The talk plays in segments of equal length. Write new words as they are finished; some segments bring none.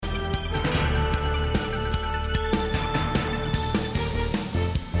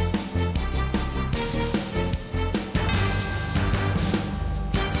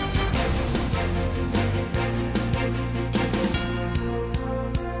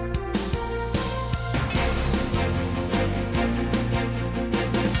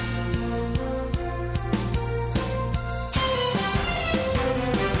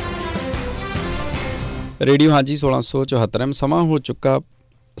Radio ਹਾਂਜੀ 1674 ਸਮਾਂ ਹੋ ਚੁੱਕਾ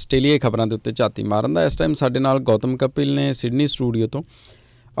ਆਸਟ੍ਰੇਲੀਆ ਖਬਰਾਂ ਦੇ ਉੱਤੇ ਝਾਤੀ ਮਾਰਨ ਦਾ। ਇਸ ਟਾਈਮ ਸਾਡੇ ਨਾਲ ਗੌਤਮ ਕਪਿਲ ਨੇ ਸਿਡਨੀ ਸਟੂਡੀਓ ਤੋਂ।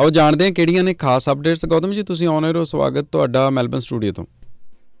 ਆਓ ਜਾਣਦੇ ਹਾਂ ਕਿਹੜੀਆਂ ਨੇ ਖਾਸ ਅਪਡੇਟਸ। ਗੌਤਮ ਜੀ ਤੁਸੀਂ ਆਨ ਏਅਰ ਹੋ, ਸਵਾਗਤ ਤੁਹਾਡਾ ਮੈਲਬਨ ਸਟੂਡੀਓ ਤੋਂ।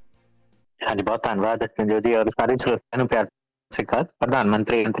 ਹਾਂਜੀ, ਬਹੁਤ ਧੰਨਵਾਦ ਸੰਜੋਗ ਜੀ, ਔਰ ਸਾਰੇ ਸਰੋਤਿਆਂ ਨੂੰ ਪਿਆਰ ਸਤਿ ਸ਼੍ਰੀ ਅਕਾਲ। ਪ੍ਰਧਾਨ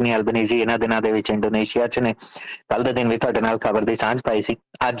ਮੰਤਰੀ ਐਂਥਨੀ ਐਲਬਨੀਜ਼ੀ ਇਹਨਾਂ ਦਿਨਾਂ ਦੇ ਵਿੱਚ ਇੰਡੋਨੇਸ਼ੀਆ 'ਚ ਨੇ। ਕੱਲ੍ਹ ਦੇ ਦਿਨ ਵੀ ਤੁਹਾਡੇ ਨਾਲ ਖਬਰ ਦੀ ਸਾਂਝ ਪਾਈ ਸੀ।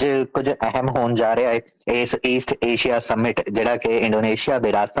 ਅੱਜ ਕੁਝ ਅਹਿਮ ਹੋਣ ਜਾ ਰਿਹਾ ਹੈ ਇਸ ਈਸਟ ਏਸ਼ੀਆ ਸਮਿਟ, ਜਿਹੜਾ ਕਿ ਇੰਡੋਨੇਸ਼ੀਆ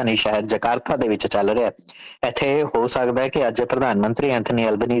ਦੇ ਰਾਜਧਾਨੀ ਸ਼ਹਿਰ ਜਕਾਰਤਾ ਦੇ ਵਿੱਚ ਚੱਲ ਰਿਹਾ। ਇੱਥੇ ਹੋ ਸਕਦਾ ਹੈ ਕਿ ਅੱਜ ਪ੍ਰਧਾਨ ਮੰਤਰੀ ਐਂਥਨੀ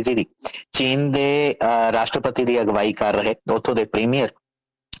ਐਲਬਨੀਜ਼ੀ ਦੀ ਚੀਨ ਦੇ ਰਾਸ਼ਟਰਪਤੀ ਦੀ ਅਗਵਾਈ ਕਰ ਰਹੇ ਉੱਥੋਂ ਦੇ ਪ੍ਰੀਮੀਅਰ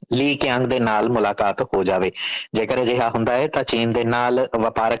ਲੀ ਕਿਆਂਗ ਦੇ ਨਾਲ ਮੁਲਾਕਾਤ ਹੋ ਜਾਵੇ। ਜੇਕਰ ਅਜਿਹਾ ਹੁੰਦਾ ਹੈ ਤਾਂ ਚੀਨ ਦੇ ਨਾਲ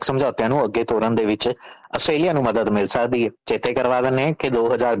ਵਪਾਰਕ ਸਮਝੌਤਿਆਂ ਨੂੰ ਅੱਗੇ ਤੋਰਨ ਦੇ ਵਿੱਚ ਆਸਟ੍ਰੇਲੀਆ ਨੂੰ ਮਦਦ ਮਿਲ ਸਕਦੀ ਹੈ। ਚੇਤੇ ਕਰਵਾ ਦਿੰਦੇ ਹਾਂ ਕਿ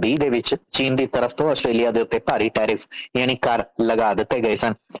 2020 ਦੇ ਵਿੱਚ ਚੀਨ ਦੀ ਤਰਫ ਤੋਂ ਆਸਟ੍ਰੇਲੀਆ ਦੇ ਉੱਤੇ ਭਾਰੀ ਟੈਰਿਫ ਯਾਨੀ ਕਰ ਲਗਾ ਦਿੱਤੇ ਗਏ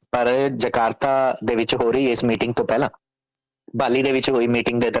ਸਨ। ਪਰ ਜਕਾਰਤਾ ਦੇ ਵਿੱਚ ਹੋ ਰਹੀ ਇਸ ਮੀਟਿੰਗ ਤੋਂ ਪਹਿਲਾਂ ਬਾਲੀ ਦੇ ਵਿੱਚ ਹੋਈ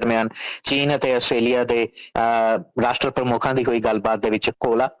ਮੀਟਿੰਗ ਦੇ ਦਰਮਿਆਨ ਚੀਨ ਅਤੇ ਆਸਟ੍ਰੇਲੀਆ ਦੇ ਰਾਸ਼ਟਰ ਪ੍ਰਮੁੱਖਾਂ ਦੀ ਹੋਈ ਗੱਲਬਾਤ ਦੇ ਵਿੱਚ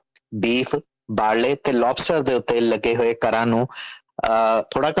ਕੋਲਾ, ਬੀਫ, ਬਾਰਲੇ ਤੇ ਲੌਬਸਟਰ ਦੇ ਉੱਤੇ ਲੱਗੇ ਹੋਏ ਕਰਾਂ ਨੂੰ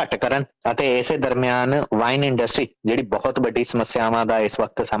ਥੋੜਾ ਘੱਟ ਕਰਨ ਅਤੇ ਇਸੇ ਦਰਮਿਆਨ ਵਾਈਨ ਇੰਡਸਟਰੀ, ਜਿਹੜੀ ਬਹੁਤ ਵੱਡੀ ਸਮੱਸਿਆਵਾਂ ਦਾ ਇਸ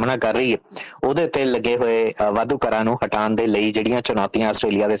ਵਕਤ ਸਾਹਮਣਾ ਕਰ ਰਹੀ ਹੈ, ਉਹਦੇ ਤੇ ਲੱਗੇ ਹੋਏ ਵਾਧੂ ਕਰਾਂ ਨੂੰ ਹਟਾਉਣ ਦੇ ਲਈ ਜਿਹੜੀਆਂ ਚੁਣੌਤੀਆਂ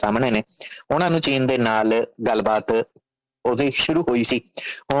ਆਸਟ੍ਰੇਲੀਆ ਦੇ ਸਾਹਮਣੇ ਨੇ, ਉਹਨਾਂ ਨੂੰ ਚੀਨ ਦੇ ਨਾਲ ਗੱਲਬਾਤ ਉਹਦੀ ਸ਼ੁਰੂ ਹੋਈ ਸੀ।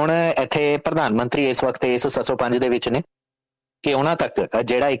 ਹੁਣ ਇੱਥੇ ਪ੍ਰਧਾਨ ਮੰਤਰੀ ਇਸ ਵਕਤ ਇਸ 705 ਦੇ ਵਿੱਚ ਨੇ ਕਿ ਉਹਨਾਂ ਤੱਕ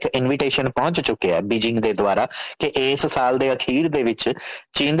ਜਿਹੜਾ ਇੱਕ ਇਨਵੀਟੇਸ਼ਨ ਪਹੁੰਚ ਚੁੱਕਿਆ ਬੀਜਿੰਗ ਦੇ ਦੁਆਰਾ ਕਿ ਇਸ ਸਾਲ ਦੇ ਅਖੀਰ ਦੇ ਵਿੱਚ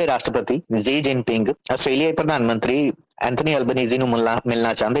ਚੀਨ ਦੇ ਰਾਸ਼ਟਰਪਤੀ ਜੀ ਜਿਨਪਿੰਗ ਆਸਟ੍ਰੇਲੀਆਈ ਪ੍ਰਧਾਨ ਮੰਤਰੀ ਐਂਥਨੀ ਐਲਬਨੀਜ਼ੀ ਨੂੰ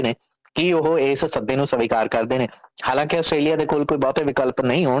ਮਿਲਣਾ ਚਾਹੁੰਦੇ ਨੇ। ਕੀ ਉਹ ਇਸ ਸੱਦੇ ਨੂੰ ਸਵੀਕਾਰ ਕਰਦੇ ਨੇ? ਹਾਲਾਂਕਿ ਆਸਟ੍ਰੇਲੀਆ ਦੇ ਕੋਲ ਕੋਈ ਬਹੁਤੇ ਵਿਕਲਪ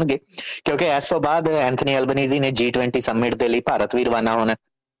ਨਹੀਂ ਹੋਣਗੇ, ਕਿਉਂਕਿ ਇਸ ਤੋਂ ਬਾਅਦ ਐਂਥਨੀ ਐਲਬਨੀਜ਼ੀ ਨੇ G20 ਸਮਿਟ ਦੇ ਲਈ ਭਾਰਤ ਵੀ ਰਵਾਨਾ ਹੋਣਾ।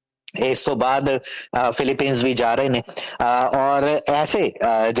 ਇਸ ਤੋਂ ਬਾਅਦ ਫਿਲੀਪੀਨਸ ਵੀ ਜਾ ਰਹੇ ਨੇ, ਔਰ ਐਸੇ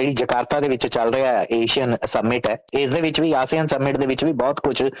ਜਿਹੜੀ ਜਕਾਰਤਾ ਦੇ ਵਿੱਚ ਚੱਲ ਰਿਹਾ ਏਸ਼ੀਅਨ ਸਮਿਟ ਹੈ, ਇਸ ਦੇ ਵਿੱਚ ਵੀ ਆਸੀਅਨ ਸਮਿਟ ਦੇ ਵਿੱਚ ਵੀ ਬਹੁਤ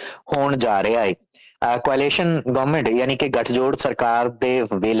ਕੁਝ ਹੋਣ ਜਾ ਰਿਹਾ ਹੈ। ਕੋਐਲੀਸ਼ਨ ਗਵਰਨਮੈਂਟ ਯਾਨੀ ਕਿ ਗੱਠਜੋੜ ਸਰਕਾਰ ਦੇ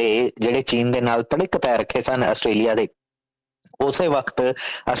ਵੇਲੇ ਜਿਹੜੇ ਚੀਨ ਦੇ ਨਾਲ ਤੜਿੱਕ ਪੈ ਰੱਖੇ ਸਨ ਆਸਟ੍ਰੇਲੀਆ ਦੇ, ਉਸੇ ਵਕਤ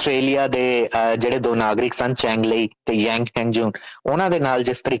ਆਸਟ੍ਰੇਲੀਆ ਦੇ ਜਿਹੜੇ ਦੋ ਨਾਗਰਿਕ ਸਨ ਚੈਂਗ ਲਈ ਤੇ ਯੈਂਗ ਹੈਂਗਜੂਨ, ਉਹਨਾਂ ਦੇ ਨਾਲ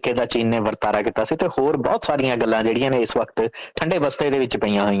ਜਿਸ ਤਰੀਕੇ ਦਾ ਚੀਨ ਨੇ ਵਰਤਾਰਾ ਕੀਤਾ ਸੀ, ਤੇ ਹੋਰ ਬਹੁਤ ਸਾਰੀਆਂ ਗੱਲਾਂ ਜਿਹੜੀਆਂ ਨੇ ਇਸ ਵਕਤ ਠੰਡੇ ਬਸਤੇ ਦੇ ਵਿੱਚ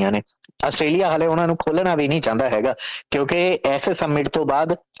ਪਈਆਂ ਹੋਈਆਂ ਨੇ। ਆਸਟ੍ਰੇਲੀਆ ਹਾਲੇ ਉਹਨਾਂ ਨੂੰ ਖੋਲਣਾ ਵੀ ਨਹੀਂ ਚਾਹੁੰਦਾ ਹੈਗਾ, ਕਿਉਂਕਿ ਐਸੇ ਸਮਿਟ ਤੋਂ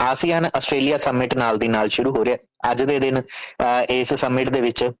ਬਾਅਦ ਆਸੀਅਨ ਆਸਟ੍ਰੇਲੀਆ ਸਮਿਟ ਨਾਲ ਦੀ ਨਾਲ ਸ਼ੁਰੂ ਹੋ ਰਿਹਾ। ਅੱਜ ਦੇ ਦਿਨ ਇਸ ਸਮਿਟ ਦੇ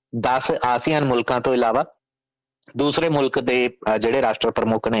ਵਿੱਚ 10 ਆਸੀਅਨ ਮੁਲਕਾਂ ਤੋਂ ਇਲਾਵਾ ਦੂਸਰੇ ਮੁਲਕ ਦੇ ਜਿਹੜੇ ਰਾਸ਼ਟਰ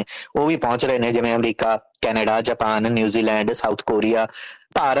ਪ੍ਰਮੁੱਖ ਨੇ ਉਹ ਵੀ ਪਹੁੰਚ ਰਹੇ ਨੇ, ਜਿਵੇਂ ਅਮਰੀਕਾ, Canada, Japan, New Zealand, South Korea,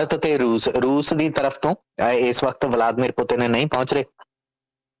 Bharat ਤੇ ਰੂਸ ਦੀ ਤਰਫ ਤੋਂ ਇਸ ਵਕਤ ਵਲਾਦੀਮੀਰ ਪੁਤਿਨ ਨਹੀਂ ਪਹੁੰਚ ਰਹੇ।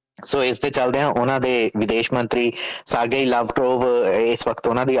 ਸੋ ਇਸ ਦੇ ਚੱਲਦਿਆਂ ਉਹਨਾਂ ਦੇ ਵਿਦੇਸ਼ ਮੰਤਰੀ ਸਰਗੇਈ ਲਾਵਰੋਵ ਇਸ ਵਕਤ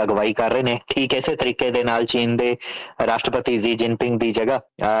ਉਹਨਾਂ ਦੀ ਅਗਵਾਈ ਕਰ ਰਹੇ ਨੇ। ਠੀਕ ਇਸੇ ਤਰੀਕੇ ਦੇ ਨਾਲ ਚੀਨ ਦੇ ਰਾਸ਼ਟਰਪਤੀ ਜੀ ਜਿਨਪਿੰਗ ਦੀ ਜਗ੍ਹਾ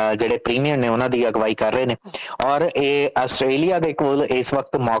ਜਿਹੜੇ ਪ੍ਰੀਮੀਅਰ ਨੇ ਉਹਨਾਂ ਦੀ ਅਗਵਾਈ ਕਰ ਰਹੇ ਨੇ। ਔਰ ਇਹ ਆਸਟ੍ਰੇਲੀਆ ਦੇ ਕੋਲ ਇਸ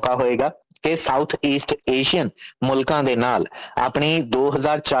ਵਕਤ ਮੌਕਾ ਹੋਏਗਾ ਕਿ ਸਾਊਥ ਈਸਟ ਏਸ਼ੀਅਨ ਮੁਲਕਾਂ ਦੇ ਨਾਲ ਆਪਣੀ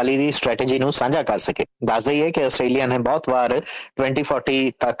 2040 ਦੀ ਸਟ੍ਰੈਟਜੀ ਨੂੰ ਸਾਂਝਾ ਕਰ ਸਕੇ। ਦੱਸ ਦਈਏ ਕਿ ਆਸਟ੍ਰੇਲੀਆ ਨੇ ਬਹੁਤ ਵਾਰ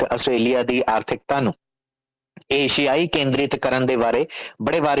 2040 ਤੱਕ ਆਸਟ੍ਰੇਲੀਆ ਦੀ ਆਰਥਿਕਤਾ ਨੂੰ ਏਸ਼ੀਆਈ ਕੇਂਦਰਿਤ ਕਰਨ ਦੇ ਬਾਰੇ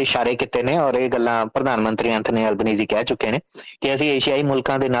ਬੜੇ ਵਾਰ ਇਸ਼ਾਰੇ ਕੀਤੇ ਨੇ, ਔਰ ਇਹ ਗੱਲਾਂ ਪ੍ਰਧਾਨ ਮੰਤਰੀ ਐਂਥਨੀ ਐਲਬਨੀਜ਼ੀ ਕਹਿ ਚੁੱਕੇ ਨੇ ਕਿ ਅਸੀਂ ਏਸ਼ੀਆਈ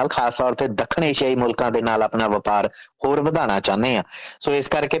ਮੁਲਕਾਂ ਦੇ ਨਾਲ, ਖਾਸ ਤੌਰ ਤੇ ਦੱਖਣ ਏਸ਼ੀਆਈ ਮੁਲਕਾਂ ਦੇ ਨਾਲ ਆਪਣਾ ਵਪਾਰ ਹੋਰ ਵਧਾਉਣਾ ਚਾਹੁੰਦੇ ਹਾਂ। ਸੋ ਇਸ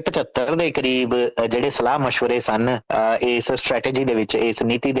ਕਰਕੇ 75 ਦੇ ਕਰੀਬ ਜਿਹੜੇ ਸਲਾਹ ਮਸ਼ਵਰੇ ਸਨ ਇਸ ਸਟ੍ਰੈਟਜੀ ਦੇ ਵਿੱਚ, ਇਸ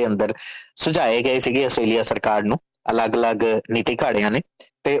ਨੀਤੀ ਦੇ ਅੰਦਰ ਸੁਝਾਏ ਗਏ ਸੀਗੇ ਆਸਟ੍ਰੇਲੀਆ ਸਰਕਾਰ ਨੂੰ ਅਲੱਗ-ਅਲੱਗ ਨੀਤੀ ਘਾੜਿਆਂ ਨੇ,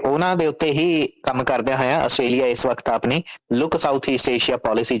 ਤੇ ਉਹਨਾਂ ਦੇ ਉੱਤੇ ਹੀ ਕੰਮ ਕਰਦਿਆਂ ਹੋਇਆ ਆਸਟ੍ਰੇਲੀਆ ਇਸ ਵਕਤ ਆਪਣੀ look South East Asia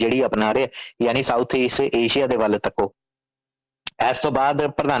policy ਜਿਹੜੀ ਅਪਣਾ ਰਿਹਾ, ਯਾਨੀ ਸਾਊਥ ਈਸਟ ਏਸ਼ੀਆ ਦੇ ਵੱਲ ਤੱਕੋ। ਇਸ ਤੋਂ ਬਾਅਦ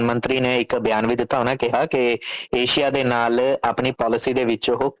ਪ੍ਰਧਾਨ ਮੰਤਰੀ ਨੇ ਇੱਕ ਬਿਆਨ ਵੀ ਦਿੱਤਾ, ਉਹਨਾਂ ਕਿਹਾ ਕਿ ਏਸ਼ੀਆ ਦੇ ਨਾਲ ਆਪਣੀ ਪਾਲਿਸੀ ਦੇ ਵਿੱਚ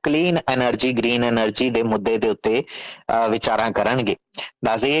ਉਹ ਕਲੀਨ ਐਨਰਜੀ, ਗ੍ਰੀਨ ਐਨਰਜੀ ਦੇ ਮੁੱਦੇ ਦੇ ਉੱਤੇ ਵਿਚਾਰਾਂ ਕਰਨਗੇ।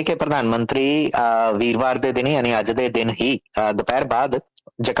 ਦੱਸ ਦਈਏ ਕਿ ਪ੍ਰਧਾਨ ਮੰਤਰੀ ਵੀਰਵਾਰ ਦੇ ਦਿਨ ਯਾਨੀ ਅੱਜ ਦੇ ਦਿਨ ਹੀ ਦੁਪਹਿਰ ਬਾਅਦ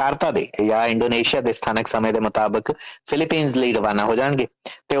ਜਕਾਰਤਾ ਦੇ ਜਾਂ ਇੰਡੋਨੇਸ਼ੀਆ ਦੇ ਸਥਾਨਕ ਸਮੇਂ ਦੇ ਮੁਤਾਬਕ ਫਿਲੀਪੀਨਸ ਲਈ ਰਵਾਨਾ ਹੋ ਜਾਣਗੇ,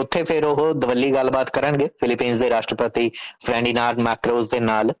 ਤੇ ਉੱਥੇ ਫਿਰ ਉਹ ਦਵੱਲੀ ਗੱਲਬਾਤ ਕਰਨਗੇ ਫਿਲੀਪੀਨਸ ਦੇ ਰਾਸ਼ਟਰਪਤੀ ਫਰੈਂਡੀਨਾਡ ਮਾਰਕੋਸ ਦੇ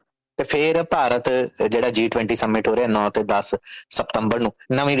ਨਾਲ। ਤੇ ਫਿਰ ਭਾਰਤ ਜਿਹੜਾ G20 ਸਮਿਟ ਹੋ ਰਿਹਾ 9 ਤੇ 10 ਸਤੰਬਰ ਨੂੰ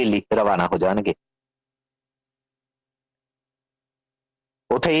ਨਵੀਂ ਦਿੱਲੀ ਰਵਾਨਾ ਹੋ ਜਾਣਗੇ।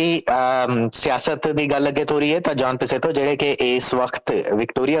 ਉੱਥੇ ਹੀ ਸਿਆਸਤ ਦੀ ਗੱਲ ਅੱਗੇ ਤੋਰੀਏ ਤਾਂ ਜੌਨ ਪਿਸੇਟੋ, ਜਿਹੜੇ ਕਿ ਇਸ ਵਕਤ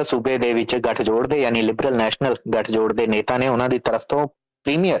ਵਿਕਟੋਰੀਆ ਸੂਬੇ ਦੇ ਵਿੱਚ ਗੱਠਜੋੜ ਦੇ ਯਾਨੀ ਲਿਬਰਲ ਨੈਸ਼ਨਲ ਗੱਠਜੋੜ ਦੇ ਨੇਤਾ ਨੇ, ਉਹਨਾਂ ਦੀ ਤਰਫ ਤੋਂ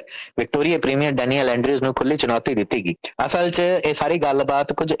ਵਿਕਟੋਰੀਆ ਪ੍ਰੀਮੀਅਰ ਡੈਨੀਅਲ ਐਂਡਰਿਊਜ਼ ਨੂੰ ਖੁੱਲੀ ਚੁਣੌਤੀ ਦਿੱਤੀ ਗਈ। ਅਸਲ 'ਚ ਇਹ ਸਾਰੀ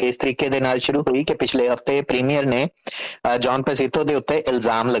ਗੱਲਬਾਤ ਕੁਝ ਇਸ ਤਰੀਕੇ ਦੇ ਨਾਲ ਸ਼ੁਰੂ ਹੋਈ ਕਿ ਪਿਛਲੇ ਹਫ਼ਤੇ ਪ੍ਰੀਮੀਅਰ ਨੇ ਜੌਨ ਪਿਸੇਟੋ ਦੇ ਉੱਤੇ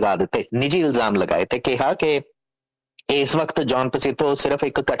ਇਲਜ਼ਾਮ ਲਗਾ ਦਿੱਤੇ, ਨਿੱਜੀ ਇਲਜ਼ਾਮ ਲਗਾਏ, ਤੇ ਕਿਹਾ ਕਿ ਇਸ ਵਕਤ ਜੌਨ ਪਸੀਤੋ ਸਿਰਫ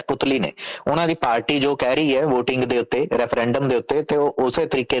ਇੱਕ ਕਠਪੁਤਲੀ ਨੇ। ਉਹਨਾਂ ਦੀ ਪਾਰਟੀ ਜੋ ਕਹਿ ਰਹੀ ਹੈ ਵੋਟਿੰਗ ਦੇ ਉੱਤੇ, ਰੈਫਰੈਂਡਮ ਦੇ ਉੱਤੇ, ਤੇ ਉਹ ਉਸੇ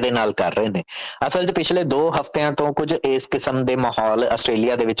ਤਰੀਕੇ ਦੇ ਨਾਲ ਕਰ ਰਹੇ ਨੇ। ਅਸਲ 'ਚ ਪਿਛਲੇ 2 ਹਫ਼ਤਿਆਂ ਤੋਂ ਕੁਝ ਇਸ ਕਿਸਮ ਦੇ ਮਾਹੌਲ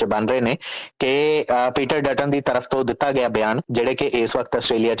ਆਸਟ੍ਰੇਲੀਆ ਦੇ ਵਿੱਚ ਬਣ ਰਹੇ ਨੇ ਕਿ ਪੀਟਰ ਡਟਨ ਦੀ ਤਰਫ ਤੋਂ ਦਿੱਤਾ ਗਿਆ ਬਿਆਨ, ਜਿਹੜੇ ਕਿ ਇਸ ਵਕਤ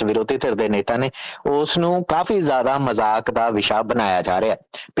ਆਸਟ੍ਰੇਲੀਆ 'ਚ ਵਿਰੋਧੀ ਧਿਰ ਦੇ ਨੇਤਾ ਨੇ, ਉਸ ਨੂੰ ਕਾਫੀ ਜ਼ਿਆਦਾ ਮਜ਼ਾਕ ਦਾ ਵਿਸ਼ਾ ਬਣਾਇਆ ਜਾ ਰਿਹਾ।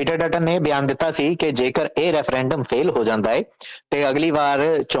 ਪੀਟਰ ਡਟਨ ਨੇ ਬਿਆਨ ਦਿੱਤਾ ਸੀ ਕਿ ਜੇਕਰ ਇਹ ਰੈਫਰੈਂਡਮ ਫੇਲ ਹੋ ਜਾਂਦਾ ਹੈ ਤੇ ਅਗਲੀ ਵਾਰ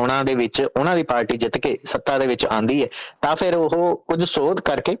ਚੋਣਾਂ ਦੇ ਵਿੱਚ ਉਹਨਾਂ ਦੀ ਪਾਰਟੀ ਜਿੱਤ ਕੇ ਸੱਤਾ ਦੇ ਵਿੱਚ ਆਉਂਦੀ ਹੈ ਤਾਂ ਫਿਰ ਉਹ ਕੁਝ ਸੋਧ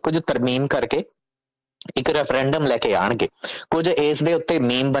ਕਰਕੇ, ਕੁਝ ਤਰਮੀਮ ਕਰਕੇ ਇੱਕ ਰੈਫਰੈਂਡਮ ਲੈ ਕੇ ਆਣਗੇ। ਕੁਝ ਇਸ ਦੇ ਉੱਤੇ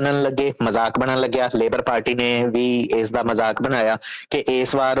ਮੀਮ ਬਣਨ ਲੱਗੇ, ਮਜ਼ਾਕ ਬਣਨ ਲੱਗਿਆ। ਲੇਬਰ ਪਾਰਟੀ ਨੇ ਵੀ ਇਸ ਦਾ ਮਜ਼ਾਕ ਬਣਾਇਆ ਕਿ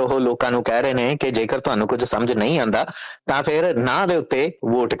ਇਸ ਵਾਰ ਉਹ ਲੋਕਾਂ ਨੂੰ ਕਹਿ ਰਹੇ ਨੇ ਕਿ ਜੇਕਰ ਤੁਹਾਨੂੰ ਕੁਝ ਸਮਝ ਨਹੀਂ ਆਉਂਦਾ ਤਾਂ ਫਿਰ ਨਾ ਦੇ ਉੱਤੇ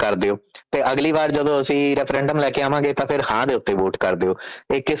ਵੋਟ ਕਰ ਦਿਓ, ਤੇ ਅਗਲੀ ਵਾਰ ਜਦੋਂ ਅਸੀਂ ਰੈਫਰੈਂਡਮ ਲੈ ਕੇ ਆਵਾਂਗੇ ਤਾਂ ਫਿਰ ਹਾਂ ਦੇ ਉੱਤੇ ਵੋਟ ਕਰ ਦਿਓ।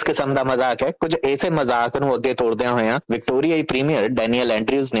 ਇਹ ਕਿਸ ਕਿਸਮ ਦਾ ਮਜ਼ਾਕ ਹੈ? ਕੁਝ ਇਸੇ ਮਜ਼ਾਕ ਨੂੰ ਅੱਗੇ ਤੋੜਦਿਆਂ ਹੋਇਆਂ ਵਿਕਟੋਰੀਆਈ ਪ੍ਰੀਮੀਅਰ ਡੈਨੀਅਲ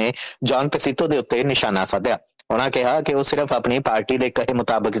ਐਂਡਰਿਊਜ਼ ਨੇ ਜੌਨ ਪਸੀਤੋ ਦੇ ਉੱਤੇ ਨਿਸ਼ਾਨਾ ਸਾਧਿਆ। ਉਹਨਾਂ ਕਿਹਾ ਕਿ ਉਹ ਸਿਰਫ ਆਪਣੀ ਪਾਰਟੀ ਦੇ ਕਹੇ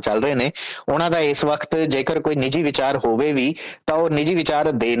ਮੁਤਾਬਕ ਚੱਲ ਰਹੇ ਨੇ। ਉਹਨਾਂ ਦਾ ਇਸ ਵਕਤ ਜੇਕਰ ਕੋਈ ਨਿੱਜੀ ਵਿਚਾਰ ਹੋਵੇ ਵੀ ਤਾਂ ਉਹ ਨਿੱਜੀ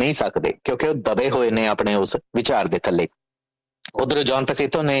ਵਿਚਾਰ ਦੇ ਨਹੀਂ ਸਕਦੇ ਕਿਉਂਕਿ ਉਹ ਦਬੇ ਹੋਏ ਨੇ ਆਪਣੇ ਉਸ ਵਿਚਾਰ ਦੇ ਥੱਲੇ। ਉਧਰ ਜੌਨ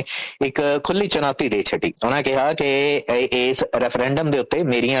ਪਸੀਤੋ ਨੇ ਇੱਕ ਖੁੱਲੀ ਚੁਣੌਤੀ ਦੇ ਛੱਡੀ। ਉਹਨਾਂ ਕਿਹਾ ਕਿ ਇਸ ਰੈਫਰੈਂਡਮ ਦੇ ਉੱਤੇ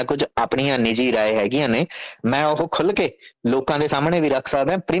ਮੇਰੀਆਂ ਕੁਝ ਆਪਣੀਆਂ ਨਿੱਜੀ ਰਾਏ ਹੈਗੀਆਂ ਨੇ, ਮੈਂ ਉਹ ਖੁੱਲ ਕੇ ਲੋਕਾਂ ਦੇ ਸਾਹਮਣੇ ਵੀ ਰੱਖ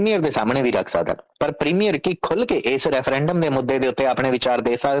ਸਕਦਾ, ਪ੍ਰੀਮੀਅਰ ਦੇ ਸਾਹਮਣੇ ਵੀ ਰੱਖ ਸਕਦਾ, ਪਰ ਪ੍ਰੀਮੀਅਰ ਕੀ ਖੁੱਲ ਕੇ ਇਸ ਰੈਫਰੈਂਡਮ ਦੇ ਮੁੱਦੇ ਦੇ ਉੱਤੇ ਆਪਣੇ ਵਿਚਾਰ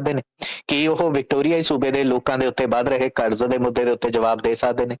ਦੇ ਸਕਦੇ ਨੇ? ਕੀ ਉਹ ਵਿਕਟੋਰੀਆਈ ਸੂਬੇ ਦੇ ਲੋਕਾਂ ਦੇ ਉੱਤੇ ਵੱਧ ਰਹੇ ਕਰਜ਼ ਦੇ ਮੁੱਦੇ ਦੇ ਉੱਤੇ ਜਵਾਬ ਦੇ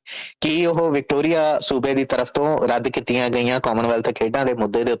ਸਕਦੇ ਨੇ? ਕੀ ਉਹ ਵਿਕਟੋਰੀਆ ਸੂਬੇ ਦੀ ਤਰਫ ਤੋਂ ਰੱਦ ਕੀਤੀਆਂ ਗਈਆਂ ਕਾਮਨਵੈਲਥ ਖੇਡਾਂ ਦੇ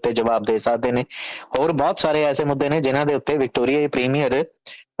ਮੁੱਦੇ ਦੇ ਉੱਤੇ ਜਵਾਬ ਦੇ ਸਕਦੇ ਨੇ? ਹੋਰ ਬਹੁਤ ਸਾਰੇ ਐਸੇ ਮੁੱਦੇ ਨੇ ਜਿਨ੍ਹਾਂ ਦੇ ਉੱਤੇ ਵਿਕਟੋਰੀਆਈ ਪ੍ਰੀਮੀਅਰ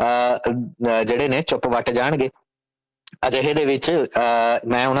ਜਿਹੜੇ ਨੇ ਚੁੱਪ ਵੱਟ ਜਾਣਗੇ। ਅਜਿਹੇ ਦੇ ਵਿੱਚ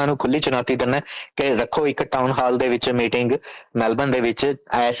ਮੈਂ ਉਹਨਾਂ ਨੂੰ ਖੁੱਲੀ ਚੁਣੌਤੀ ਦਿੰਦਾ ਕਿ ਰੱਖੋ ਇੱਕ ਟਾਊਨ ਹਾਲ ਦੇ ਵਿੱਚ ਮੀਟਿੰਗ ਮੈਲਬਨ ਦੇ ਵਿੱਚ,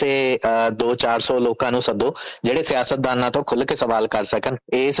 ਐਸੇ 200-400 ਲੋਕਾਂ ਨੂੰ ਸੱਦੋ ਜਿਹੜੇ ਸਿਆਸਤਦਾਨਾਂ ਤੋਂ ਖੁੱਲ ਕੇ ਸਵਾਲ ਕਰ ਸਕਣ।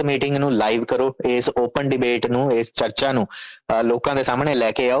 ਇਸ ਮੀਟਿੰਗ ਨੂੰ ਲਾਈਵ ਕਰੋ, ਇਸ ਓਪਨ ਡਿਬੇਟ ਨੂੰ, ਇਸ ਚਰਚਾ ਨੂੰ ਲੋਕਾਂ ਦੇ ਸਾਹਮਣੇ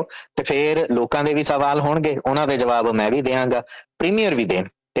ਲੈ ਕੇ ਆਓ, ਤੇ ਫਿਰ ਲੋਕਾਂ ਦੇ ਵੀ ਸਵਾਲ ਹੋਣਗੇ, ਉਹਨਾਂ ਦੇ ਜਵਾਬ ਮੈਂ ਵੀ ਦਿਆਂਗਾ, ਪ੍ਰੀਮੀਅਰ ਵੀ ਦੇਣ,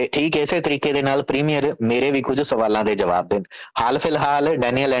 ਤੇ ਠੀਕ ਇਸੇ ਤਰੀਕੇ ਦੇ ਨਾਲ ਪ੍ਰੀਮੀਅਰ ਮੇਰੇ ਵੀ ਕੁਝ ਸਵਾਲਾਂ ਦੇ ਜਵਾਬ ਦੇਣ। ਹਾਲ ਫਿਲਹਾਲ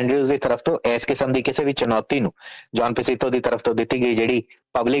ਡੈਨੀਅਲ ਐਂਡਰਿਊਜ਼ ਦੀ ਤਰਫ ਤੋਂ ਇਸ ਕਿਸਮ ਦੀ ਕਿਸੇ ਵੀ ਚੁਣੌਤੀ ਨੂੰ ਜੌਨ ਪਸੀਤੋ ਦੀ ਤਰਫ ਤੋਂ ਦਿੱਤੀ ਗਈ ਜਿਹੜੀ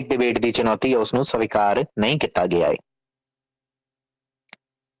ਪਬਲਿਕ ਡਿਬੇਟ ਦੀ ਚੁਣੌਤੀ ਹੈ ਉਸ ਨੂੰ ਸਵੀਕਾਰ ਨਹੀਂ ਕੀਤਾ ਗਿਆ ਹੈ।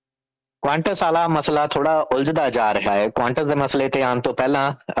 ਕੁਆਂਟਸ ਵਾਲਾ ਮਸਲਾ ਥੋੜਾ ਉਲਝਦਾ ਜਾ ਰਿਹਾ ਹੈ। ਕੁਆਂਟਸ ਦੇ ਮਸਲੇ ਤੇ ਆਉਣ ਤੋਂ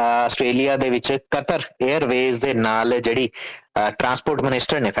ਪਹਿਲਾਂ ਆਸਟ੍ਰੇਲੀਆ ਦੇ ਵਿੱਚ ਕਤਰ ਏਅਰਵੇਜ਼ ਦੇ ਨਾਲ ਜਿਹੜੀ ਟਰਾਂਸਪੋਰਟ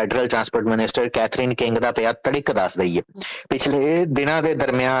ਮਿਨਿਸਟਰ ਨੇ, federal transport minister Catherine King ਦਾ ਪਿਆ ਤੜਿੱਕ ਦੱਸ ਦਈਏ। ਪਿਛਲੇ ਦਿਨਾਂ ਦੇ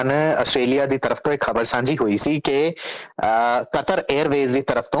ਦਰਮਿਆਨ ਆਸਟ੍ਰੇਲੀਆ ਦੀ ਤਰਫ ਤੋਂ ਇੱਕ ਖਬਰ ਸਾਂਝੀ ਹੋਈ ਸੀ ਕਿ ਕਤਰ ਏਅਰਵੇਜ਼ ਦੀ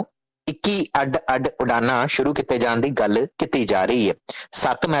ਤਰਫ ਤੋਂ 21 ਅੱਡ ਉਡਾਨਾਂ ਸ਼ੁਰੂ ਕੀਤੇ ਜਾਣ ਦੀ ਗੱਲ ਕੀਤੀ ਜਾ ਰਹੀ ਹੈ।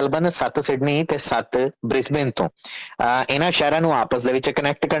 7 ਮੈਲਬਨ, 7 ਸਿਡਨੀ ਤੇ 7 ਬ੍ਰਿਸਬੇਨ ਤੋਂ ਇਹਨਾਂ ਸ਼ਹਿਰਾਂ ਨੂੰ ਆਪਸ ਦੇ ਵਿੱਚ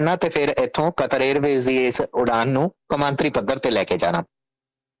ਕਨੈਕਟ ਕਰਨਾ ਤੇ ਫਿਰ ਇੱਥੋਂ ਕਤਰ ਏਅਰਵੇਜ਼ ਦੀ ਇਸ ਉਡਾਨ ਨੂੰ ਕੌਮਾਂਤਰੀ ਪੱਧਰ ਤੇ ਲੈ ਕੇ ਜਾਣਾ।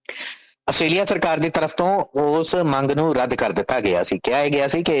 ਆਸਟ੍ਰੇਲੀਆ ਸਰਕਾਰ ਦੀ ਤਰਫ ਤੋਂ ਉਸ ਮੰਗ ਨੂੰ ਰੱਦ ਕਰ ਦਿੱਤਾ ਗਿਆ ਸੀ। ਕਿਹਾ ਗਿਆ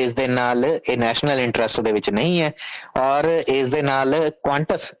ਸੀ ਕਿ ਇਸ ਦੇ ਨਾਲ ਇਹ ਨੈਸ਼ਨਲ ਇੰਟਰਸਟ ਦੇ ਵਿੱਚ ਨਹੀਂ ਹੈ ਔਰ ਇਸ ਦੇ ਨਾਲ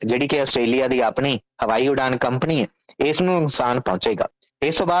ਕੁਆਂਟਸ ਜਿਹੜੀ ਕਿ ਆਸਟ੍ਰੇਲੀਆ ਦੀ ਆਪਣੀ ਹਵਾਈ ਉਡਾਨ ਕੰਪਨੀ ਹੈ, ਇਸ ਨੂੰ ਨੁਕਸਾਨ ਪਹੁੰਚੇਗਾ।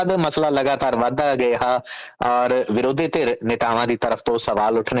 ਇਸ ਤੋਂ ਬਾਅਦ ਮਸਲਾ ਲਗਾਤਾਰ ਵੱਧਦਾ ਗਿਆ ਔਰ ਵਿਰੋਧੀ ਧਿਰ ਨੇਤਾਵਾਂ ਦੀ ਤਰਫ ਤੋਂ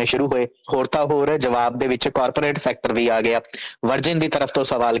ਸਵਾਲ ਉੱਠਣੇ ਸ਼ੁਰੂ ਹੋਏ। ਹੋਰ ਤਾਂ ਹੋਰ ਜਵਾਬ ਦੇ ਵਿੱਚ ਕਾਰਪੋਰੇਟ ਸੈਕਟਰ ਵੀ ਆ ਗਿਆ, ਵਰਜਿਨ ਦੀ ਤਰਫ ਤੋਂ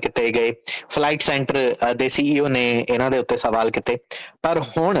ਸਵਾਲ ਕੀਤੇ ਗਏ, ਫਲਾਈਟ ਸੈਂਟਰ ਦੇ CEO ਨੇ ਇਹਨਾਂ ਦੇ ਉੱਤੇ ਸਵਾਲ ਕੀਤੇ। ਪਰ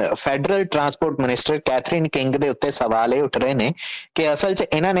ਹੁਣ federal transport minister Catherine King ਦੇ ਉੱਤੇ ਸਵਾਲ ਇਹ ਉੱਠ ਰਹੇ ਨੇ ਕਿ ਅਸਲ 'ਚ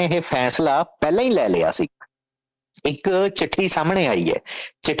ਇਹਨਾਂ ਨੇ ਇਹ ਫੈਸਲਾ ਪਹਿਲਾਂ ਹੀ ਲੈ ਲਿਆ ਸੀ। ਇੱਕ ਚਿੱਠੀ ਸਾਹਮਣੇ ਆਈ ਹੈ।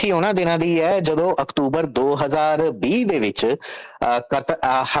 ਚਿੱਠੀ ਉਹਨਾਂ ਦਿਨਾਂ ਦੀ ਹੈ ਜਦੋਂ ਅਕਤੂਬਰ 2020 ਦੇ ਵਿੱਚ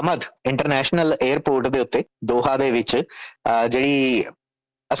ਹਮਦ ਇੰਟਰਨੈਸ਼ਨਲ ਏਅਰਪੋਰਟ ਦੇ ਉੱਤੇ ਦੋਹਾ ਦੇ ਵਿੱਚ ਜਿਹੜੀ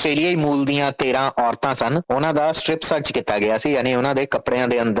ਆਸਟ੍ਰੇਲੀਆਈ ਮੂਲ ਦੀਆਂ 13 ਔਰਤਾਂ ਸਨ, ਉਹਨਾਂ ਦਾ ਸਟ੍ਰਿਪ ਸਰਚ ਕੀਤਾ ਗਿਆ ਸੀ, ਯਾਨੀ ਉਹਨਾਂ ਦੇ ਕੱਪੜਿਆਂ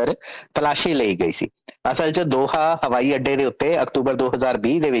ਦੇ ਅੰਦਰ ਤਲਾਸ਼ੀ ਲਈ ਗਈ ਸੀ। ਅਸਲ 'ਚ ਦੋਹਾ ਹਵਾਈ ਅੱਡੇ ਦੇ ਉੱਤੇ ਅਕਤੂਬਰ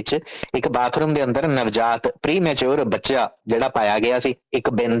 2020 ਦੇ ਵਿੱਚ ਇੱਕ ਬਾਥਰੂਮ ਦੇ ਅੰਦਰ ਨਵਜਾਤ ਪ੍ਰੀ ਮੈਚੁਰ ਬੱਚਾ ਜਿਹੜਾ ਪਾਇਆ ਗਿਆ ਸੀ ਇੱਕ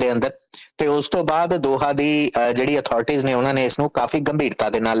ਬਿਨ ਦੇ ਅੰਦਰ, ਤੇ ਉਸ ਤੋਂ ਬਾਅਦ ਦੋਹਾ ਦੀ ਜਿਹੜੀ ਅਥਾਰਟੀਜ਼ ਨੇ ਉਹਨਾਂ ਨੇ ਇਸ ਨੂੰ ਕਾਫੀ ਗੰਭੀਰਤਾ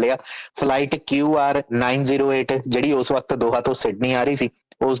ਦੇ ਨਾਲ ਲਿਆ। ਫਲਾਈਟ QR 908 ਜਿਹੜੀ ਉਸ ਵਕਤ ਦੋਹਾ ਤੋਂ ਸਿਡਨੀ ਆ ਰਹੀ ਸੀ,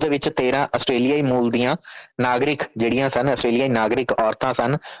 ਉਸ ਦੇ ਵਿੱਚ 13 ਆਸਟ੍ਰੇਲੀਆਈ ਮੂਲ ਦੀਆਂ ਨਾਗਰਿਕ ਜਿਹੜੀਆਂ ਸਨ, ਆਸਟ੍ਰੇਲੀਆਈ ਨਾਗਰਿਕ ਔਰਤਾਂ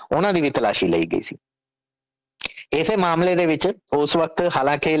ਸਨ, ਉਹਨਾਂ ਦੀ ਵੀ ਤਲਾਸ਼ੀ ਲਈ ਗਈ ਸੀ। ਇਸੇ ਮਾਮਲੇ ਦੇ ਵਿੱਚ ਉਸ ਵਕਤ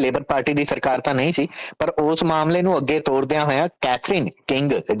ਹਾਲਾਂਕਿ ਲੇਬਰ ਪਾਰਟੀ ਦੀ ਸਰਕਾਰ ਤਾਂ ਨਹੀਂ ਸੀ, ਪਰ ਉਸ ਮਾਮਲੇ ਨੂੰ ਅੱਗੇ ਤੋਰਦਿਆਂ ਹੋਇਆ ਕੈਥਰੀਨ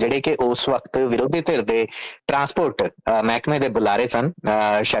ਕਿੰਗ ਜਿਹੜੇ ਕਿ ਉਸ ਵਕਤ ਵਿਰੋਧੀ ਧਿਰ ਦੇ ਟਰਾਂਸਪੋਰਟ ਮਹਿਕਮੇ ਦੇ ਬੁਲਾਰੇ ਸਨ,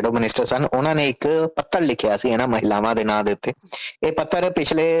 ਸ਼ੈਡੋ ਮਿਨਿਸਟਰ ਸਨ, ਉਹਨਾਂ ਨੇ ਇੱਕ ਪੱਤਰ ਲਿਖਿਆ ਸੀ ਇਹਨਾਂ ਮਹਿਲਾਵਾਂ ਦੇ ਨਾਂ ਦੇ ਉੱਤੇ। ਇਹ ਪੱਤਰ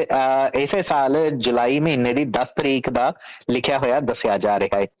ਪਿਛਲੇ ਇਸੇ ਸਾਲ ਜੁਲਾਈ ਮਹੀਨੇ ਦੀ 10 ਤਰੀਕ ਦਾ ਲਿਖਿਆ ਹੋਇਆ ਦੱਸਿਆ ਜਾ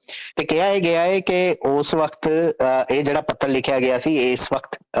ਰਿਹਾ ਹੈ ਤੇ ਕਿਹਾ ਗਿਆ ਹੈ ਕਿ ਉਸ ਵਕਤ ਇਹ ਜਿਹੜਾ ਪੱਤਰ ਲਿਖਿਆ ਗਿਆ ਸੀ ਇਸ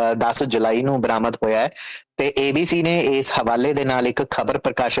ਵਕਤ 10 ਜੁਲਾਈ ਨੂੰ ਬਰਾਮਦ ਹੋਇਆ ਹੈ ਤੇ ABC ਨੇ ਇਸ ਹਵਾਲੇ ਦੇ ਨਾਲ ਇੱਕ ਖਬਰ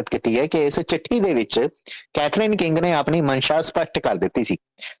ਪ੍ਰਕਾਸ਼ਿਤ ਕੀਤੀ ਹੈ ਕਿ ਇਸ ਚਿੱਠੀ ਦੇ ਵਿੱਚ ਕੈਥਰੀਨ ਕਿੰਗ ਨੇ ਆਪਣੀ ਮਨਸ਼ਾ ਸਪਸ਼ਟ ਕਰ ਦਿੱਤੀ ਸੀ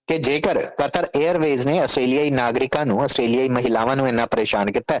ਕਿ ਜੇਕਰ ਕਤਰ 에ਅਰਵੇਜ਼ ਨੇ ਆਸਟ੍ਰੇਲੀਆਈ ਨਾਗਰਿਕਾਂ ਨੂੰ, ਆਸਟ੍ਰੇਲੀਆਈ ਮਹਿਲਾਵਾਂ ਨੂੰ ਇੰਨਾ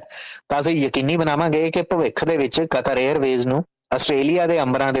ਪਰੇਸ਼ਾਨ ਕੀਤਾ ਤਾਂ ਅਸੀਂ ਯਕੀਨੀ ਬਣਾਵਾਂਗੇ ਕਿ ਭਵਿੱਖ ਦੇ ਵਿੱਚ ਕਤਰ 에ਅਰਵੇਜ਼ ਨੂੰ ਆਸਟ੍ਰੇਲੀਆ ਦੇ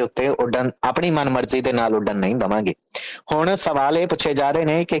ਅੰਬਰਾਂ ਦੇ ਉੱਤੇ ਉੱਡਣ, ਆਪਣੀ ਮਨਮਰਜ਼ੀ ਦੇ ਨਾਲ ਉੱਡਣ ਨਹੀਂ ਦੇਵਾਂਗੇ। ਹੁਣ ਸਵਾਲ ਇਹ ਪੁੱਛੇ ਜਾ ਰਹੇ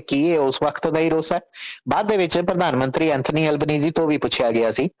ਨੇ ਕਿ ਕੀ ਇਹ ਉਸ ਵਕਤ ਦਾ ਹੀ ਰੋਸ ਹੈ? ਬਾਅਦ ਦੇ ਵਿੱਚ ਪ੍ਰਧਾਨ ਮੰਤਰੀ ਐਂਥਨੀ ਐਲਬਨੀਜ਼ੀ ਤੋਂ ਵੀ ਪੁੱਛਿਆ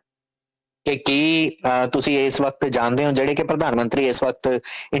ਗਿਆ ਸੀ ਕਿ ਕੀ ਤੁਸੀਂ ਇਸ ਵਕਤ ਜਾਣਦੇ ਹੋ, ਜਿਹੜੇ ਕਿ ਪ੍ਰਧਾਨ ਮੰਤਰੀ ਇਸ ਵਕਤ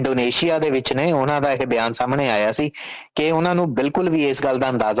ਇੰਡੋਨੇਸ਼ੀਆ ਦੇ ਵਿੱਚ ਨੇ, ਉਹਨਾਂ ਦਾ ਇਹ ਬਿਆਨ ਸਾਹਮਣੇ ਆਇਆ ਸੀ ਕਿ ਉਹਨਾਂ ਨੂੰ ਬਿਲਕੁਲ ਵੀ ਇਸ ਗੱਲ ਦਾ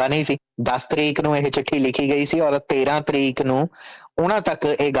ਅੰਦਾਜ਼ਾ ਨਹੀਂ ਸੀ। 10 ਤਰੀਕ ਨੂੰ ਇਹ ਚਿੱਠੀ ਲਿਖੀ ਗਈ ਸੀ ਔਰ 13 ਤਰੀਕ ਨੂੰ ਉਹਨਾਂ ਤੱਕ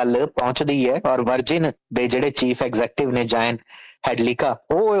ਇਹ ਗੱਲ ਪਹੁੰਚਦੀ ਹੈ ਔਰ ਵਰਜਿਨ ਦੇ ਜਿਹੜੇ ਚੀਫ ਐਗਜ਼ੈਕਟਿਵ ਨੇ ਜਾਇਨ ਹੈਡਲਿਕਾ,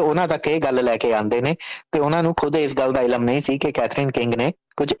 ਉਹ ਉਹਨਾਂ ਤੱਕ ਇਹ ਗੱਲ ਲੈ ਕੇ ਆਉਂਦੇ ਨੇ ਤੇ ਉਹਨਾਂ ਨੂੰ ਖੁਦ ਇਸ ਗੱਲ ਦਾ ਇਲਮ ਨਹੀਂ ਸੀ ਕਿ ਕੈਥਰੀਨ ਕਿੰਗ ਨੇ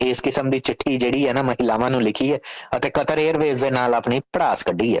ਕੁਝ ਇਸ ਕਿਸਮ ਦੀ ਚਿੱਠੀ ਜਿਹੜੀ ਹੈ ਨਾ ਮਹਿਲਾਵਾਂ ਨੂੰ ਲਿਖੀ ਹੈ ਅਤੇ ਕਤਰ 에ਅਰਵੇਜ਼ ਦੇ ਨਾਲ ਆਪਣੀ ਭੜਾਸ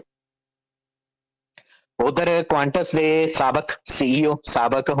ਕੱਢੀ ਹੈ। ਉਧਰ ਕੁਆਂਟਸ ਦੇ ਸਾਬਕ CEO,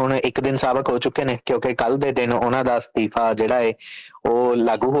 ਸਾਬਕ ਹੁਣ ਇੱਕ ਦਿਨ ਸਾਬਕ ਹੋ ਚੁੱਕੇ ਨੇ ਕਿਉਂਕਿ ਕੱਲ ਦੇ ਦਿਨ ਉਹਨਾਂ ਦਾ ਅਸਤੀਫਾ ਜਿਹੜਾ ਹੈ ਉਹ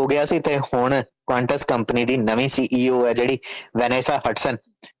ਲਾਗੂ ਹੋ ਗਿਆ ਸੀ ਤੇ ਹੁਣ ਕੁਆਂਟਸ ਕੰਪਨੀ ਦੀ ਨਵੀਂ CEO ਹੈ ਜਿਹੜੀ ਵੈਨੇਸਾ ਹਟਸਨ,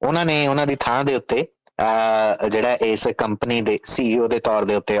 ਉਹਨਾਂ ਨੇ ਉਹਨਾਂ ਦੀ ਥਾਂ ਦੇ ਉੱਤੇ ਜਿਹੜਾ ਇਸ ਕੰਪਨੀ ਦੇ CEO ਦੇ ਤੌਰ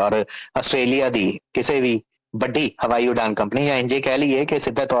ਦੇ ਉੱਤੇ ਔਰ ਆਸਟ੍ਰੇਲੀਆ ਦੀ ਕਿਸੇ ਵੀ ਵੱਡੀ ਹਵਾਈ ਉਡਾਨ ਕੰਪਨੀ ਜਾਂ ਇੰਜੇ ਕਹਿ ਲਈਏ ਕਿ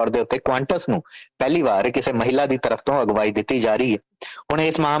ਸਿੱਧੇ ਤੌਰ ਦੇ ਉੱਤੇ ਕੁਆਂਟਸ ਨੂੰ ਪਹਿਲੀ ਵਾਰ ਕਿਸੇ ਮਹਿਲਾ ਦੀ ਤਰਫ ਤੋਂ ਅਗਵਾਈ ਦਿੱਤੀ ਜਾ ਰਹੀ ਹੈ। ਹੁਣ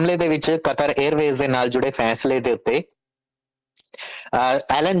ਇਸ ਮਾਮਲੇ ਦੇ ਵਿੱਚ ਕਤਰ 에ਅਰਵੇਜ਼ ਦੇ ਨਾਲ ਜੁੜੇ ਫੈਸਲੇ ਦੇ ਉੱਤੇ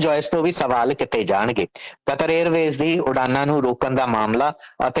ਐਲਨ ਜੋਇਸ ਤੋਂ ਵੀ ਸਵਾਲ ਕੀਤੇ ਜਾਣਗੇ। ਕਤਰ 에ਅਰਵੇਜ਼ ਦੀ ਉਡਾਨਾਂ ਨੂੰ ਰੋਕਣ ਦਾ ਮਾਮਲਾ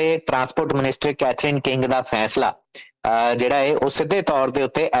ਅਤੇ ਟਰਾਂਸਪੋਰਟ ਮਿਨਿਸਟਰ ਕੈਥਰੀਨ ਕਿੰਗ ਦਾ ਫੈਸਲਾ ਜਿਹੜਾ ਹੈ ਉਹ ਸਿੱਧੇ ਤੌਰ ਦੇ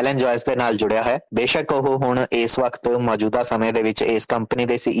ਉੱਤੇ ਐਲਨ ਜੋਇਸ ਦੇ ਨਾਲ ਜੁੜਿਆ ਹੈ। ਬੇਸ਼ੱਕ ਉਹ ਹੁਣ ਇਸ ਵਕਤ ਮੌਜੂਦਾ ਸਮੇਂ ਦੇ ਵਿੱਚ ਇਸ ਕੰਪਨੀ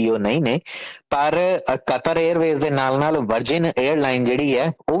ਦੇ CEO ਨਹੀਂ ਨੇ, ਪਰ ਕਤਰ 에ਅਰਵੇਜ਼ ਦੇ ਨਾਲ ਨਾਲ ਵਰਜਿਨ 에ਅਰਲਾਈਨ ਜਿਹੜੀ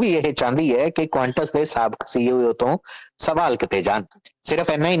ਹੈ ਉਹ ਵੀ ਇਹ ਚਾਹੁੰਦੀ ਹੈ ਕਿ ਕੁਆਂਟਸ ਦੇ ਸਾਬਕ CEO ਤੋਂ ਸਵਾਲ ਕੀਤੇ ਜਾਣ। ਸਿਰਫ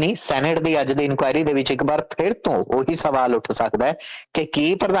ਇੰਨਾ ਹੀ ਨਹੀਂ, ਸੈਨੇਟ ਦੀ ਅੱਜ ਦੀ ਇਨਕੁਆਇਰੀ ਦੇ ਵਿੱਚ ਇੱਕ ਵਾਰ ਫਿਰ ਤੋਂ ਉਹੀ ਸਵਾਲ ਉੱਠ ਸਕਦਾ ਹੈ ਕਿ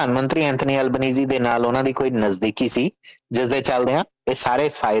ਕੀ ਪ੍ਰਧਾਨ ਮੰਤਰੀ ਐਂਥਨੀ ਐਲਬਨੀਜ਼ੀ ਦੇ ਨਾਲ ਉਹਨਾਂ ਦੀ ਕੋਈ ਨਜ਼ਦੀਕੀ ਸੀ ਜਿਸ ਦੇ ਚੱਲਦਿਆਂ ਇਹ ਸਾਰੇ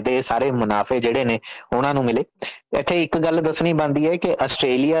ਫਾਇਦੇ, ਸਾਰੇ ਮੁਨਾਫੇ ਜਿਹੜੇ ਨੇ ਉਹਨਾਂ ਨੂੰ ਮਿਲੇ। ਇੱਥੇ ਇੱਕ ਗੱਲ ਦੱਸਣੀ ਬਣਦੀ ਹੈ ਕਿ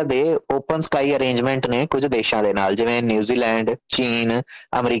ਆਸਟ੍ਰੇਲੀਆ ਦੇ ਓਪਨ ਸਕਾਈ ਅਰੇਂਜਮੈਂਟ ਨੇ ਕੁਝ ਦੇਸ਼ਾਂ ਦੇ ਨਾਲ, ਜਿਵੇਂ ਨਿਊਜ਼ੀਲੈਂਡ, ਚੀਨ,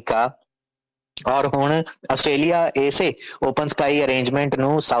 ਅਮਰੀਕਾ, ਔਰ ਹੁਣ ਆਸਟ੍ਰੇਲੀਆ ਇਸੇ ਓਪਨ ਸਕਾਈ ਅਰੇਂਜਮੈਂਟ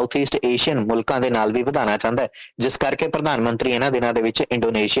ਨੂੰ ਸਾਊਥ ਈਸਟ ਏਸ਼ੀਅਨ ਮੁਲਕਾਂ ਦੇ ਨਾਲ ਵੀ ਵਧਾਉਣਾ ਚਾਹੁੰਦਾ ਹੈ, ਜਿਸ ਕਰਕੇ ਪ੍ਰਧਾਨ ਮੰਤਰੀ ਇਹਨਾਂ ਦਿਨਾਂ ਦੇ ਵਿੱਚ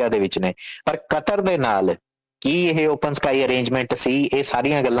ਇੰਡੋਨੇਸ਼ੀਆ ਦੇ ਵਿੱਚ ਨੇ। ਪਰ ਕਤਰ ਦੇ ਨਾਲ ਕੀ ਇਹ ਓਪਨ ਸਕਾਈ ਅਰੇਂਜਮੈਂਟ ਸੀ, ਇਹ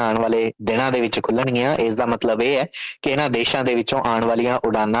ਸਾਰੀਆਂ ਗੱਲਾਂ ਆਉਣ ਵਾਲੇ ਦਿਨਾਂ ਦੇ ਵਿੱਚ ਖੁੱਲਣਗੀਆਂ। ਇਸ ਦਾ ਮਤਲਬ ਇਹ ਹੈ ਕਿ ਇਹਨਾਂ ਦੇਸ਼ਾਂ ਦੇ ਵਿੱਚੋਂ ਆਉਣ ਵਾਲੀਆਂ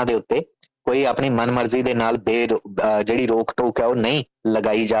ਉਡਾਨਾਂ ਦੇ ਉੱਤੇ ਕੋਈ ਆਪਣੀ ਮਨਮਰਜ਼ੀ ਦੇ ਨਾਲ ਜਿਹੜੀ ਰੋਕ ਟੋਕ ਹੈ ਉਹ ਨਹੀਂ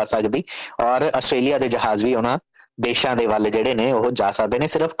ਲਗਾਈ ਜਾ ਸਕਦੀ ਔਰ ਆਸਟ੍ਰੇਲੀਆ ਦੇ ਜਹਾਜ਼ ਵੀ ਉਹਨਾਂ ਦੇਸ਼ਾਂ ਦੇ ਵੱਲ ਜਿਹੜੇ ਨੇ ਉਹ ਜਾ ਸਕਦੇ ਨੇ।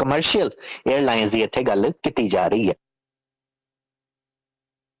 ਸਿਰਫ ਕਮਰਸ਼ੀਅਲ 에ਅਰਲਾਈਨਸ ਦੀ ਇੱਥੇ ਗੱਲ ਕੀਤੀ ਜਾ ਰਹੀ ਹੈ।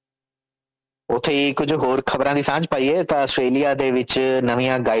 ਉੱਥੇ ਹੀ ਕੁਝ ਹੋਰ ਖਬਰਾਂ ਦੀ ਸਾਂਝ ਪਾਈਏ ਤਾਂ ਆਸਟ੍ਰੇਲੀਆ ਦੇ ਵਿੱਚ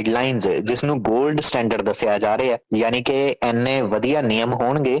ਨਵੀਆਂ ਗਾਈਡਲਾਈਨਸ, ਜਿਸ ਨੂੰ 골ਡ ਸਟੈਂਡਰਡ ਦੱਸਿਆ ਜਾ ਰਿਹਾ ਹੈ, ਯਾਨੀ ਕਿ ਇੰਨੇ ਵਧੀਆ ਨਿਯਮ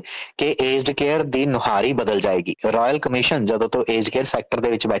ਹੋਣਗੇ ਕਿ ਏਜਡ ਕੇਅਰ ਦੀ ਨੁਹਾਰ ਬਦਲ ਜਾਏਗੀ। ਰਾਇਲ ਕਮਿਸ਼ਨ ਜਦੋਂ ਤੋਂ ਏਜ ਕੇਅਰ ਸੈਕਟਰ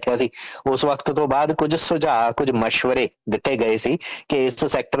ਦੇ ਵਿੱਚ ਬੈਠਿਆ ਸੀ ਉਸ ਵਕਤ ਤੋਂ ਬਾਅਦ ਕੁਝ ਸੁਝਾਅ, ਕੁਝ ਮਸ਼ਵਰੇ ਦਿੱਤੇ ਗਏ ਸੀ ਕਿ ਇਸ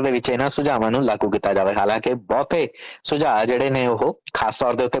ਸੈਕਟਰ ਦੇ ਵਿੱਚ ਇਹਨਾਂ ਸੁਝਾਵਾਂ ਨੂੰ ਲਾਗੂ ਕੀਤਾ ਜਾਵੇ। ਹਾਲਾਂਕਿ ਬਹੁਤੇ ਸੁਝਾਅ ਜਿਹੜੇ ਨੇ ਉਹ ਖਾਸ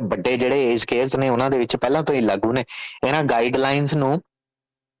ਤੌਰ ਦੇ ਉੱਤੇ ਵੱਡੇ ਜਿਹੜੇ ਏਜ ਕੇਅਰਸ ਨੇ ਉਹਨਾਂ ਦੇ ਵਿੱਚ ਪਹਿਲਾਂ ਤੋਂ ਹੀ ਲਾਗੂ ਨੇ। ਇਹਨਾਂ ਗਾਈਡਲਾਈਨਸ ਨੂੰ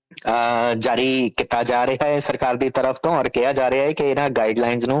ਜਾਰੀ ਕੀਤਾ ਜਾ ਰਿਹਾ ਹੈ ਸਰਕਾਰ ਦੀ ਤਰਫ ਤੋਂ ਔਰ ਕਿਹਾ ਜਾ ਰਿਹਾ ਹੈ ਕਿ ਇਹਨਾਂ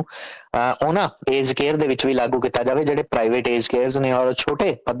ਗਾਈਡਲਾਈਨਸ ਨੂੰ ਉਹਨਾਂ ਏਜ ਕੇਅਰ ਦੇ ਵਿੱਚ ਵੀ ਲਾਗੂ ਕੀਤਾ ਜਾਵੇ ਜਿਹੜੇ ਪ੍ਰਾਈਵੇਟ ਏਜ ਕੇਅਰਸ ਨੇ ਔਰ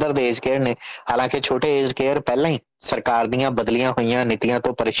ਛੋਟੇ ਪੱਧਰ ਦੇ ਏਜ ਕੇਅਰ ਨੇ। ਹਾਲਾਂਕਿ ਛੋਟੇ ਏਜ ਕੇਅਰ ਪਹਿਲਾਂ ਹੀ ਸਰਕਾਰ ਦੀਆਂ ਬਦਲੀਆਂ ਹੋਈਆਂ ਨੀਤੀਆਂ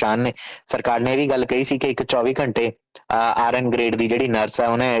ਤੋਂ ਪਰੇਸ਼ਾਨ ਨੇ। ਸਰਕਾਰ ਨੇ ਇਹ ਵੀ ਗੱਲ ਕਹੀ ਸੀ ਕਿ ਇੱਕ 24 ਘੰਟੇ RN ਗ੍ਰੇਡ ਦੀ ਜਿਹੜੀ ਨਰਸ ਹੈ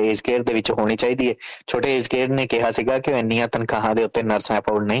ਉਹਨੇ ਏਜ ਕੇਅਰ ਦੇ ਵਿੱਚ ਹੋਣੀ ਚਾਹੀਦੀ ਹੈ। ਛੋਟੇ ਏਜ ਕੇਅਰ ਨੇ ਕਿਹਾ ਸੀਗਾ ਕਿ ਉਹ ਇੰਨੀਆਂ ਤਨਖਾਹਾਂ ਦੇ ਉੱਤੇ ਨਰਸਾਂ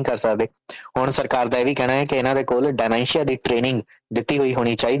ਅਫੋਰਡ ਨਹੀਂ ਕਰ ਸਕਦੇ। ਹੁਣ ਸਰਕਾਰ ਦਾ ਇਹ ਵੀ ਕਹਿਣਾ ਹੈ ਕਿ ਇਹਨਾਂ ਦੇ ਕੋਲ ਡਾਇਮੈਂਸ਼ੀਆ ਦੀ ਟ੍ਰੇਨਿੰਗ ਦਿੱਤੀ ਹੋਈ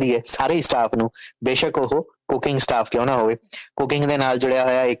ਹੋਣੀ ਚਾਹੀਦੀ ਹੈ ਸਾਰੇ ਸਟਾਫ ਨੂੰ, ਬੇਸ਼ੱਕ ਉਹ ਕੁਕਿੰਗ ਸਟਾਫ ਕਿਉਂ ਨਾ ਹੋਵੇ। ਕੁਕਿੰਗ ਦੇ ਨਾਲ ਜੁੜਿਆ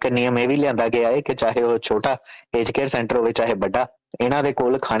ਹੋਇਆ ਇੱਕ ਨਿਯਮ ਇਹ ਵੀ ਲਿਆਂਦਾ ਗਿਆ ਹੈ ਕਿ ਚਾਹੇ ਉਹ ਛੋਟਾ ਏਜ ਕੇਅਰ ਸੈਂਟਰ ਹੋਵੇ ਚਾਹੇ ਵੱਡਾ, ਇਹਨਾਂ ਦੇ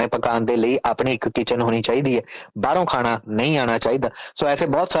ਕੋਲ ਖਾਣੇ ਪਕਾਉਣ ਦੇ ਲਈ ਆਪਣੀ ਇੱਕ ਕਿਚਨ ਹੋਣੀ ਚਾਹੀਦੀ ਹੈ, ਬਾਹਰੋਂ ਖਾਣਾ ਨਹੀਂ ਆਉਣਾ ਚਾਹੀਦਾ। ਸੋ ਐਸੇ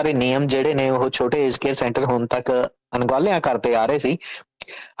ਬਹੁਤ ਸਾਰੇ ਨਿਯਮ ਜਿਹੜੇ ਨੇ ਉਹ ਛੋਟੇ ਏਜ ਕੇਅਰ ਸੈਂਟਰ ਹੁਣ ਤੱਕ ਅਣਗੌਲਿਆਂ ਕਰਦੇ ਆ ਰਹੇ ਸੀ।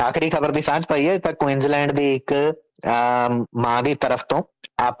 ਆਖਰੀ ਖਬਰ ਦੀ ਸਾਂਝ ਪਾਈਏ ਤਾਂ ਕੁਇਨਜ਼ਲੈਂਡ ਦੀ ਇੱਕ ਮਾਂ ਦੀ ਤਰਫ ਤੋਂ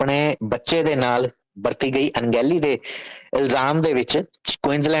ਆਪਣੇ ਬੱਚੇ ਦੇ ਨਾਲ ਵਰਤੀ ਗਈ ਅਣਗਹਿਲੀ ਦੇ ਇਲਜ਼ਾਮ ਦੇ ਵਿੱਚ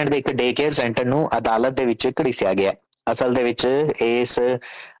ਕੁਇਨਜ਼ਲੈਂਡ ਦੇ ਇੱਕ ਡੇ ਕੇਅਰ ਸੈਂਟਰ ਨੂੰ ਅਦਾਲਤ ਦੇ ਵਿੱਚ ਘੜੀਸਿਆ ਗਿਆ। ਅਸਲ ਦੇ ਵਿੱਚ ਇਸ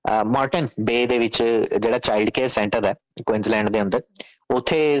ਮਾਰਟਨ ਬੇ ਦੇ ਵਿੱਚ ਜਿਹੜਾ ਚਾਈਲਡ ਕੇਅਰ ਸੈਂਟਰ ਹੈ ਕੁਇਨਜ਼ਲੈਂਡ ਦੇ ਅੰਦਰ,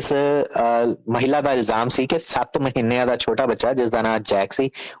 ਉੱਥੇ ਇਸ ਮਹਿਲਾ ਦਾ ਇਲਜ਼ਾਮ ਸੀ ਕਿ 7 ਮਹੀਨਿਆਂ ਦਾ ਛੋਟਾ ਬੱਚਾ ਜਿਸ ਦਾ ਨਾਮ ਜੈਕ ਸੀ,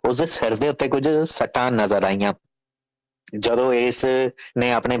 ਉਸਦੇ ਸਿਰ ਦੇ ਉੱਤੇ ਕੁਝ ਸੱਟਾਂ ਨਜ਼ਰ ਆਈਆਂ। ਜਦੋਂ ਇਸ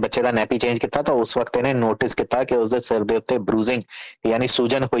ਨੇ ਆਪਣੇ ਬੱਚੇ ਦਾ ਨੈਪੀ ਚੇਂਜ ਕੀਤਾ ਤਾਂ ਉਸ ਵਕਤ ਇਹਨੇ ਨੋਟਿਸ ਕੀਤਾ ਕਿ ਉਸਦੇ ਸਿਰ ਦੇ ਉੱਤੇ ਬਰੂਜ਼ਿੰਗ ਯਾਨੀ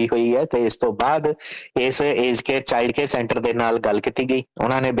ਸੂਜਨ ਹੋਈ ਹੈ। ਤੇ ਇਸ ਤੋਂ ਬਾਅਦ ਇਸ age care child care centre ਦੇ ਨਾਲ ਗੱਲ ਕੀਤੀ ਗਈ,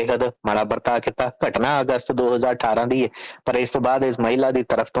 ਉਹਨਾਂ ਨੇ ਬੇਹੱਦ ਮਾੜਾ ਵਰਤਾਅ ਕੀਤਾ। ਘਟਨਾ ਅਗਸਤ 2018 ਦੀ ਹੈ, ਪਰ ਇਸ ਤੋਂ ਬਾਅਦ ਇਸ ਮਹਿਲਾ ਦੀ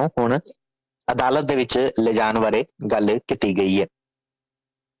ਤਰਫ ਤੋਂ ਹੁਣ ਅਦਾਲਤ ਦੇ ਵਿੱਚ ਲਿਜਾਣ ਬਾਰੇ ਗੱਲ ਕੀਤੀ ਗਈ ਹੈ।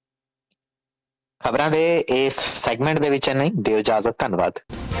 ਖਬਰਾਂ ਦੇ ਇਸ ਸੈਗਮੈਂਟ ਦੇ ਵਿੱਚ ਨਹੀਂ, ਦਿਓ ਇਜਾਜ਼ਤ, ਧੰਨਵਾਦ।